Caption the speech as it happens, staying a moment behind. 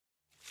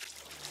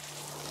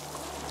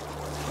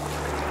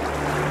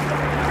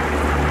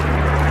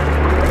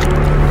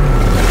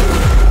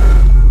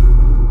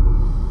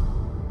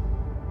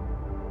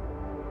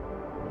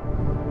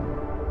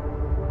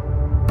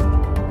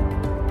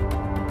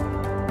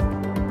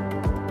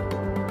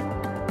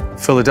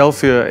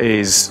Philadelphia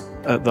is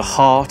at the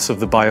heart of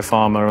the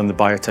biopharma and the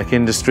biotech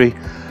industry.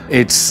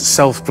 Its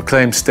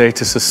self-proclaimed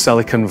status as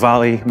Silicon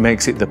Valley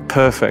makes it the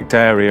perfect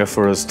area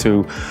for us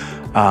to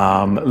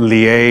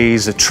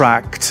liaise,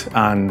 attract,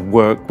 and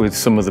work with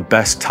some of the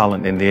best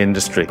talent in the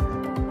industry.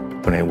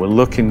 We're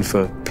looking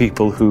for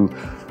people who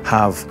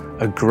have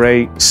a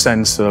great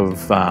sense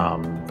of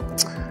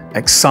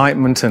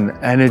excitement and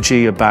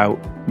energy about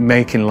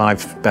making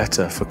life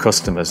better for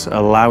customers,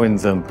 allowing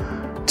them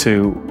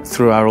to,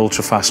 through our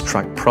ultra-fast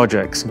track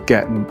projects,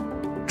 get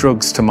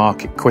drugs to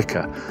market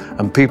quicker.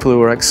 And people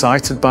who are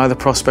excited by the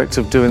prospect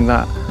of doing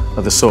that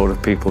are the sort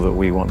of people that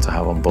we want to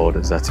have on board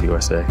at ZETA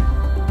USA.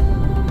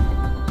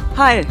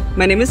 Hi,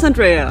 my name is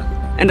Andrea,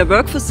 and I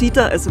work for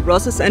ZETA as a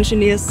process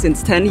engineer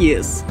since 10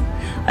 years.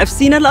 I've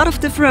seen a lot of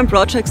different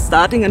projects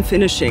starting and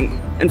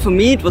finishing, and for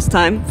me it was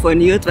time for a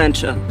new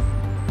adventure.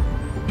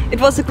 It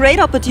was a great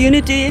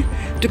opportunity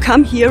to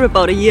come here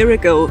about a year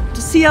ago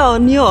to see our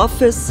new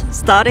office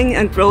starting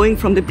and growing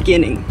from the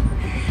beginning.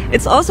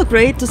 It's also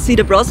great to see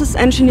the process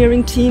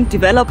engineering team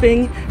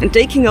developing and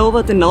taking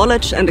over the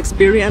knowledge and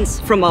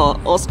experience from our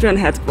Austrian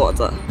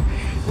headquarters.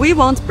 We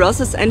want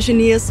process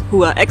engineers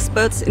who are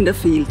experts in the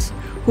field,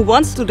 who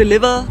want to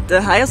deliver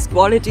the highest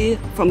quality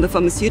from the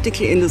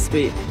pharmaceutical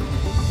industry.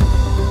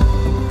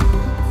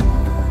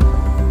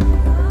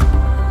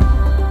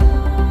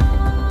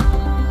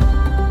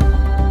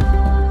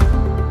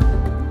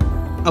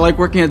 I like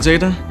working at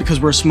ZETA because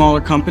we're a smaller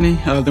company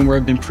than where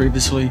I've been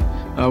previously,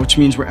 which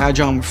means we're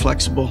agile and we're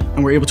flexible,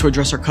 and we're able to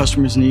address our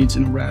customers' needs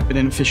in a rapid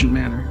and efficient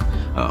manner,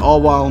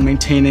 all while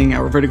maintaining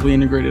our vertically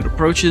integrated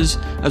approaches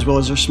as well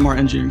as our smart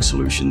engineering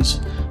solutions,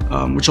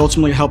 which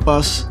ultimately help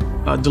us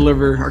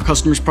deliver our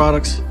customers'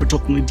 products, which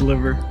ultimately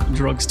deliver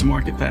drugs to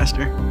market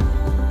faster.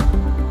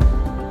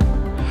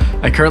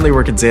 I currently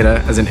work at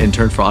ZETA as an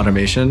intern for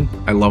automation.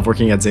 I love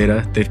working at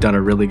ZETA. They've done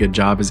a really good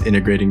job as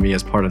integrating me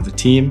as part of the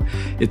team.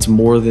 It's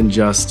more than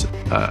just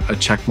a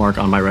check mark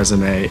on my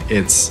resume.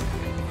 It's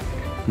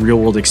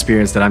real-world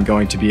experience that I'm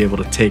going to be able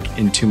to take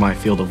into my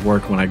field of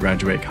work when I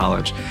graduate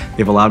college.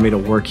 They've allowed me to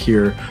work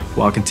here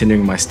while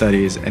continuing my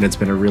studies, and it's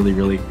been a really,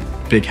 really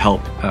big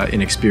help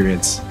in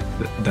experience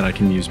that I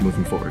can use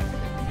moving forward.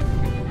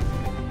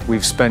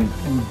 We've spent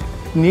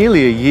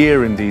nearly a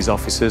year in these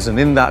offices, and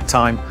in that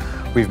time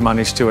we've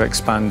managed to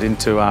expand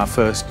into our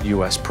first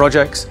US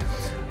projects.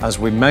 As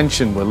we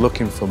mentioned, we're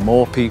looking for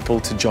more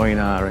people to join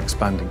our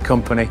expanding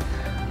company.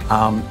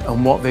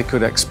 And what they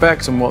could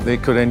expect and what they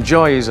could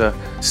enjoy is a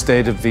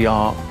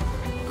state-of-the-art,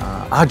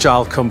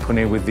 agile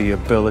company with the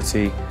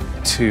ability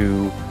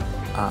to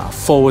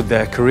forward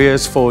their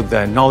careers, forward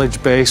their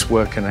knowledge base,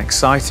 work on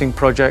exciting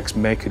projects,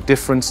 make a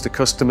difference to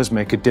customers,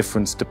 make a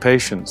difference to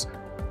patients.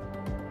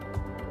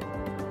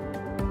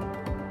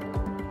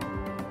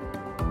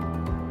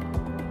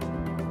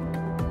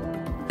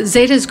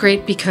 ZETA is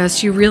great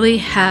because you really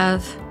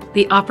have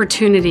the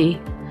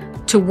opportunity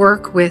to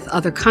work with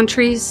other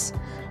countries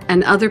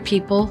and other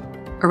people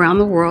around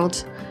the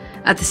world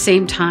at the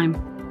same time.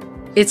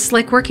 It's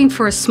like working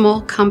for a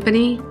small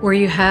company where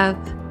you have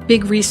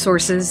big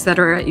resources that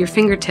are at your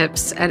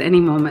fingertips at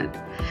any moment.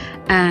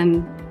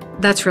 And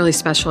that's really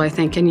special, I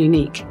think, and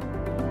unique.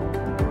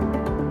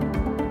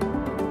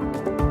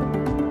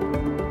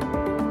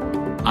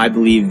 I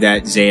believe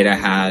that ZETA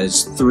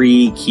has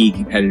 3 key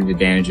competitive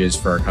advantages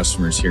for our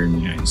customers here in the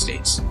United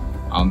States.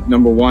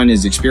 Number 1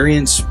 is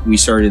experience. We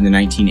started in the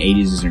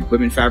 1980s as an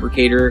equipment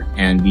fabricator,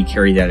 and we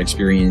carry that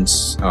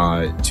experience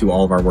to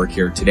all of our work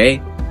here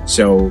today.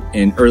 So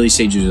in early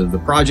stages of the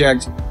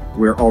project,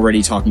 we're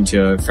already talking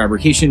to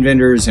fabrication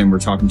vendors and we're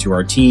talking to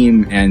our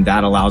team, and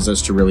that allows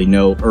us to really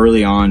know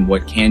early on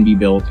what can be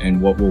built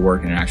and what will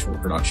work in an actual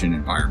production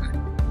environment.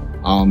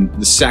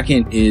 The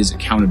second is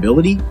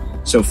accountability.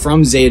 So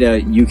from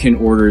ZETA, you can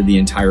order the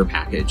entire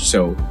package.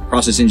 So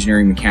process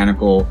engineering,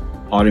 mechanical,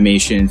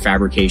 automation,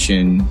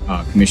 fabrication,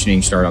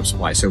 commissioning, startup,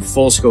 supply. So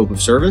full scope of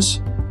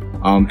service.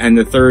 And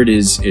the third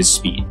is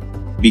speed.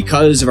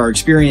 Because of our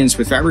experience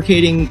with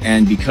fabricating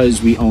and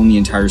because we own the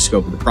entire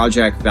scope of the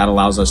project, that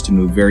allows us to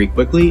move very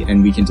quickly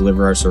and we can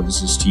deliver our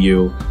services to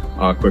you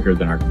quicker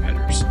than our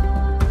competitors.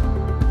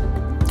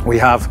 We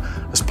have,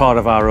 as part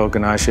of our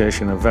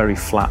organization, a very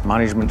flat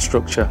management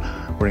structure.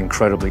 We're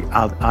incredibly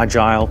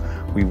agile.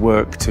 We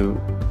work to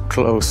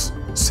close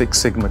Six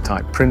Sigma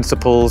type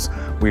principles.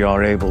 We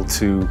are able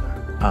to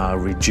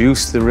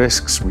reduce the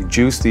risks,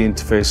 reduce the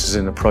interfaces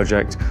in a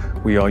project.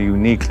 We are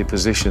uniquely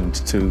positioned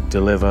to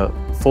deliver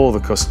for the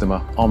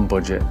customer on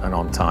budget and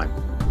on time.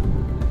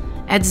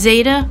 At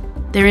ZETA,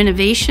 their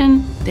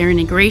innovation, their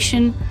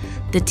integration,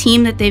 the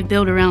team that they've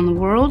built around the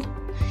world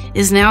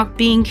is now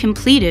being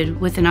completed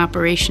with an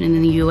operation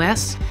in the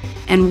US,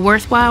 and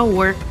worthwhile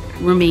work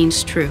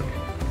remains true.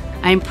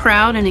 I am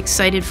proud and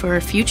excited for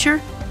our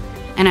future,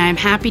 and I am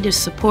happy to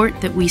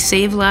support that we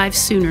save lives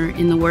sooner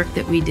in the work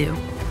that we do.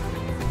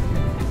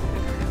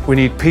 We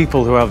need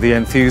people who have the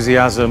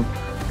enthusiasm,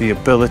 the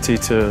ability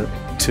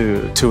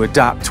to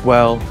adapt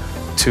well,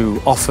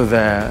 to offer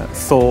their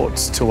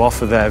thoughts, to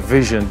offer their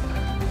vision,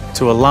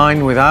 to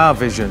align with our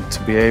vision,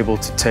 to be able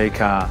to take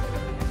our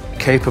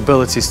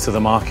capabilities to the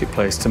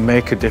marketplace to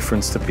make a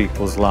difference to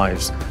people's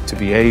lives, to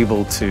be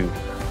able to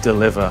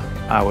deliver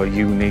our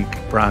unique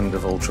brand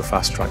of ultra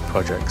fast track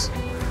projects.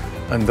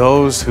 And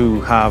those who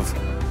have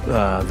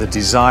the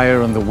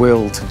desire and the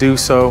will to do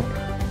so,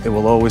 they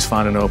will always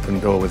find an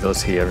open door with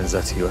us here in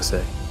ZETA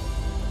USA.